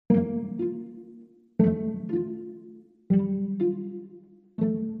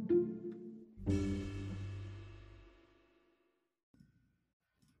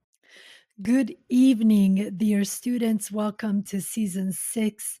Good evening, dear students. Welcome to Season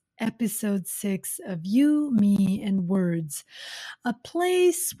 6, Episode 6 of You, Me, and Words, a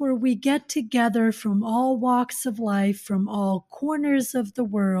place where we get together from all walks of life, from all corners of the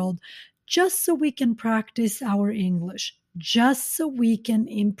world, just so we can practice our English, just so we can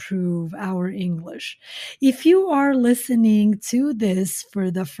improve our English. If you are listening to this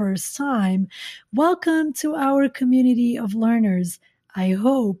for the first time, welcome to our community of learners. I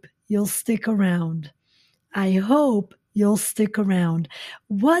hope you'll stick around. I hope you'll stick around.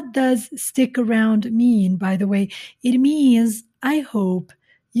 What does stick around mean, by the way? It means I hope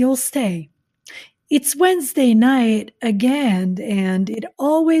you'll stay. It's Wednesday night again, and it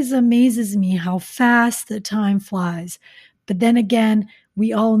always amazes me how fast the time flies. But then again,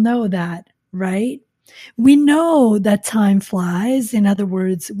 we all know that, right? We know that time flies. In other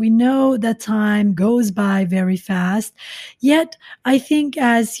words, we know that time goes by very fast. Yet, I think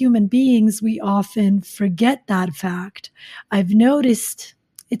as human beings, we often forget that fact. I've noticed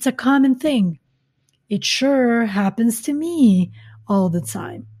it's a common thing. It sure happens to me all the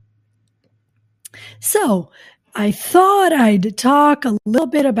time. So, I thought I'd talk a little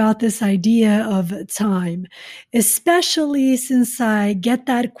bit about this idea of time, especially since I get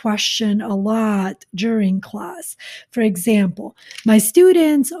that question a lot during class. For example, my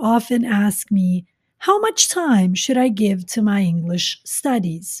students often ask me, how much time should I give to my English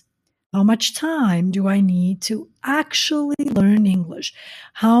studies? How much time do I need to actually learn English?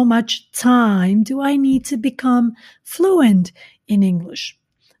 How much time do I need to become fluent in English?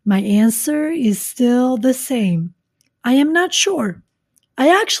 My answer is still the same. I am not sure.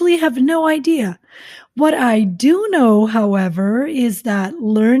 I actually have no idea. What I do know, however, is that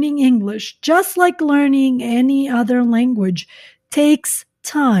learning English, just like learning any other language, takes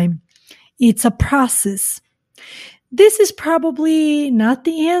time. It's a process. This is probably not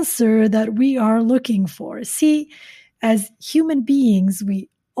the answer that we are looking for. See, as human beings, we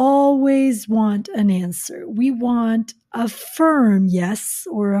always want an answer. We want a firm yes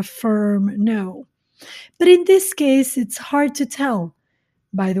or a firm no. But in this case, it's hard to tell.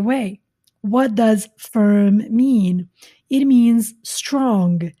 By the way, what does firm mean? It means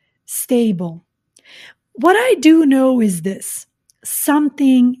strong, stable. What I do know is this: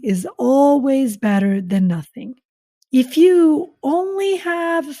 something is always better than nothing. If you only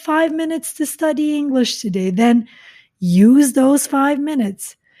have 5 minutes to study English today, then use those 5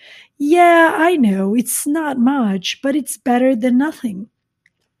 minutes. Yeah, I know it's not much, but it's better than nothing.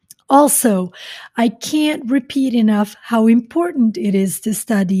 Also, I can't repeat enough how important it is to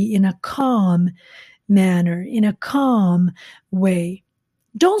study in a calm manner, in a calm way.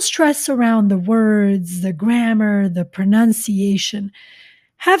 Don't stress around the words, the grammar, the pronunciation.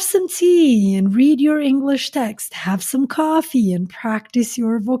 Have some tea and read your English text. Have some coffee and practice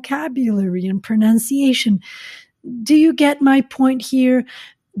your vocabulary and pronunciation. Do you get my point here?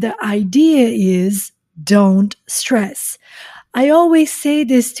 The idea is don't stress. I always say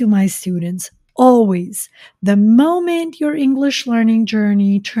this to my students, always. The moment your English learning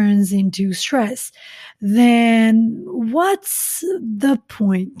journey turns into stress, then what's the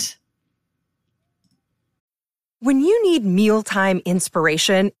point? When you need mealtime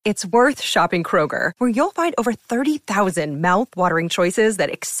inspiration, it's worth shopping Kroger, where you'll find over 30,000 mouth-watering choices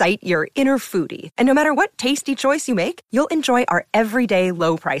that excite your inner foodie. And no matter what tasty choice you make, you'll enjoy our everyday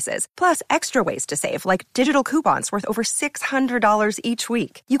low prices, plus extra ways to save, like digital coupons worth over $600 each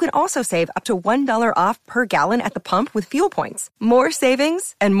week. You can also save up to $1 off per gallon at the pump with fuel points. More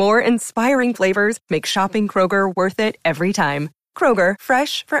savings and more inspiring flavors make shopping Kroger worth it every time. Kroger,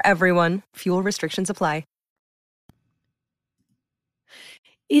 fresh for everyone. Fuel restrictions apply.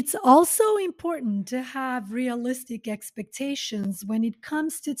 It's also important to have realistic expectations when it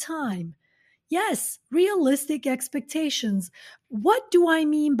comes to time. Yes, realistic expectations. What do I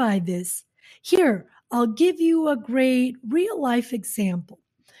mean by this? Here, I'll give you a great real life example.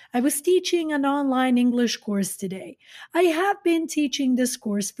 I was teaching an online English course today. I have been teaching this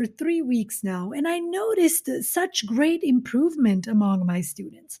course for 3 weeks now, and I noticed such great improvement among my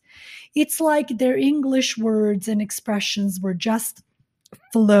students. It's like their English words and expressions were just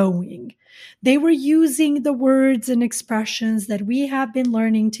flowing. They were using the words and expressions that we have been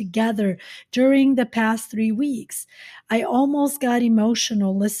learning together during the past 3 weeks. I almost got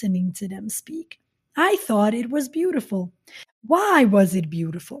emotional listening to them speak. I thought it was beautiful. Why was it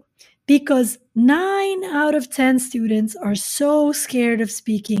beautiful? Because 9 out of 10 students are so scared of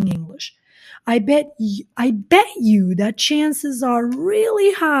speaking English. I bet you that chances are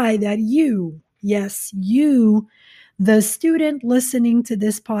really high that you, yes, you, the student listening to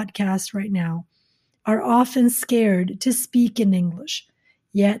this podcast right now, are often scared to speak in English.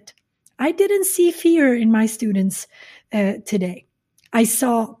 Yet, I didn't see fear in my students today. I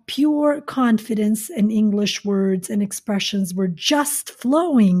saw pure confidence, and English words and expressions were just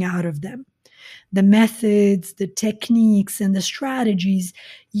flowing out of them. The methods, the techniques, and the strategies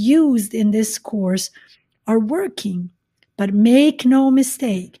used in this course are working. But make no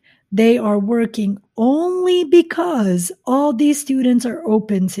mistake, they are working only because all these students are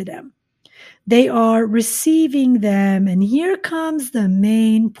open to them. They are receiving them. And here comes the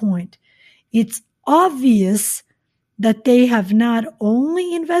main point. It's obvious that they have not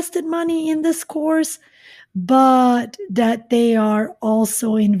only invested money in this course, but that they are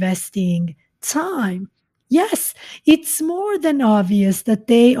also investing time. Yes, it's more than obvious that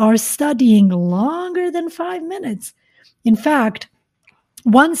they are studying longer than 5 minutes. In fact,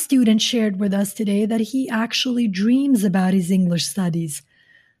 one student shared with us today that he actually dreams about his English studies.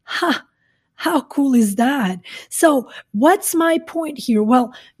 Ha! How cool is that? So, what's my point here?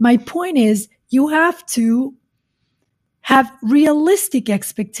 Well, my point is you have to have realistic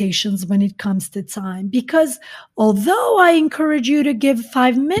expectations when it comes to time, because although I encourage you to give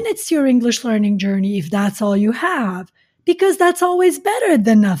 5 minutes to your English learning journey, if that's all you have, because that's always better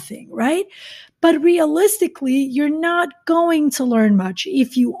than nothing, right? But realistically, you're not going to learn much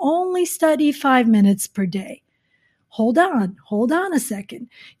if you only study 5 minutes per day. Hold on a second.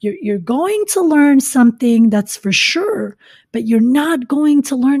 You're going to learn something, that's for sure, but you're not going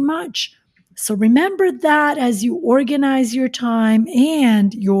to learn much. So remember that as you organize your time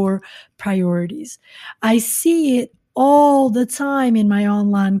and your priorities. I see it all the time in my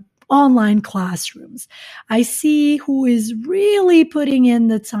online classrooms. I see who is really putting in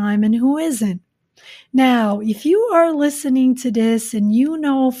the time and who isn't. Now, if you are listening to this and you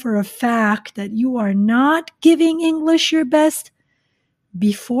know for a fact that you are not giving English your best,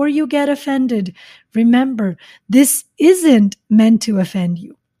 before you get offended, remember, this isn't meant to offend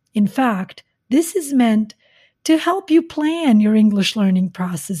you. In fact, this is meant to help you plan your English learning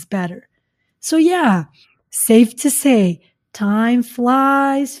process better. So yeah, safe to say, time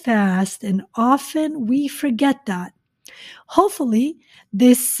flies fast and often we forget that. Hopefully,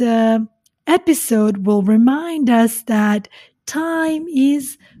 this episode will remind us that time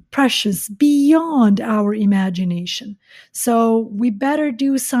is precious beyond our imagination. So we better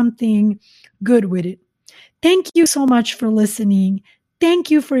do something good with it. Thank you so much for listening.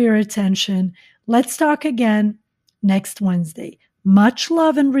 Thank you for your attention. Let's talk again next Wednesday. Much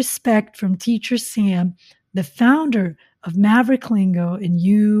love and respect from Teacher Sam, the founder of Maverick Lingo and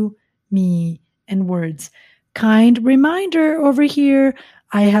You, Me, and Words. Kind reminder over here,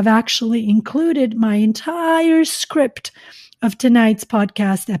 I have actually included my entire script of tonight's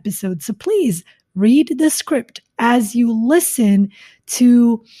podcast episode. So please read the script as you listen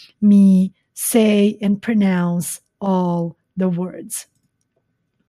to me say and pronounce all the words.